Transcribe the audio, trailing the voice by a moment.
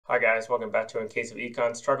Hi guys, welcome back to In Case of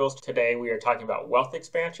Econ Struggles. Today we are talking about wealth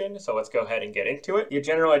expansion, so let's go ahead and get into it. The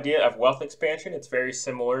general idea of wealth expansion, it's very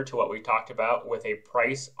similar to what we talked about with a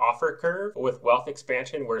price offer curve. With wealth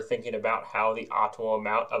expansion, we're thinking about how the optimal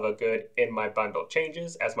amount of a good in my bundle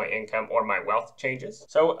changes as my income or my wealth changes.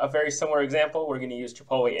 So a very similar example, we're going to use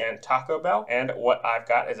Chipotle and Taco Bell, and what I've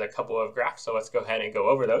got is a couple of graphs, so let's go ahead and go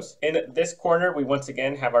over those. In this corner, we once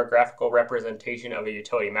again have our graphical representation of a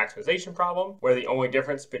utility maximization problem, where the only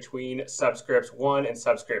difference between subscripts 1 and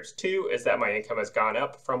subscripts 2 is that my income has gone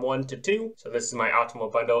up from 1 to 2. So this is my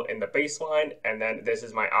optimal bundle in the baseline, and then this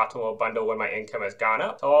is my optimal bundle when my income has gone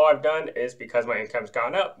up. So all I've done is, because my income's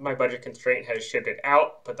gone up, my budget constraint has shifted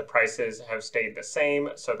out, but the prices have stayed the same,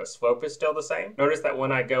 so the slope is still the same. Notice that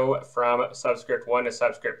when I go from subscript 1 to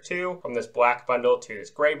subscript 2, from this black bundle to this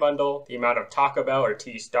gray bundle, the amount of Taco Bell or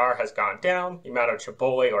T star has gone down, the amount of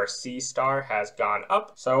Chipotle or C star has gone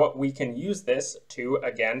up. So we can use this to,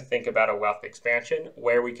 again, think about a wealth expansion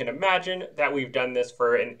where we can imagine that we've done this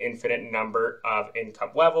for an infinite number of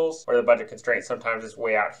income levels, where the budget constraint sometimes is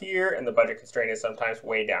way out here and the budget constraint is sometimes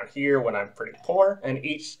way down here when I'm pretty poor. And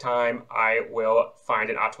each time I will find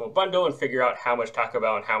an optimal bundle and figure out how much Taco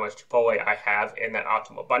Bell and how much Chipotle I have in that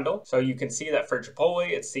optimal bundle. So you can see that for Chipotle,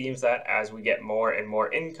 it seems that as we get more and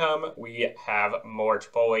more income, we have more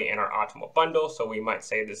Chipotle in our optimal bundle. So we might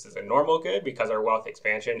say this is a normal good because our wealth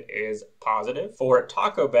expansion is positive. For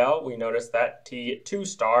Taco Bell, we notice that T2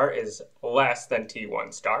 star is less than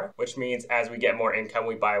T1 star, which means as we get more income,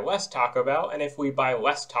 we buy less Taco Bell. And if we buy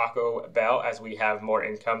less Taco Bell as we have more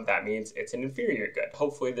income, that means it's an inferior good.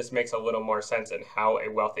 Hopefully this makes a little more sense in how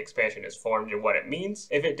a wealth expansion is formed and what it means.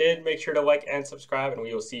 If it did, make sure to like and subscribe, and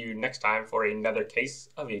we will see you next time for another case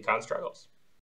of Econ Struggles.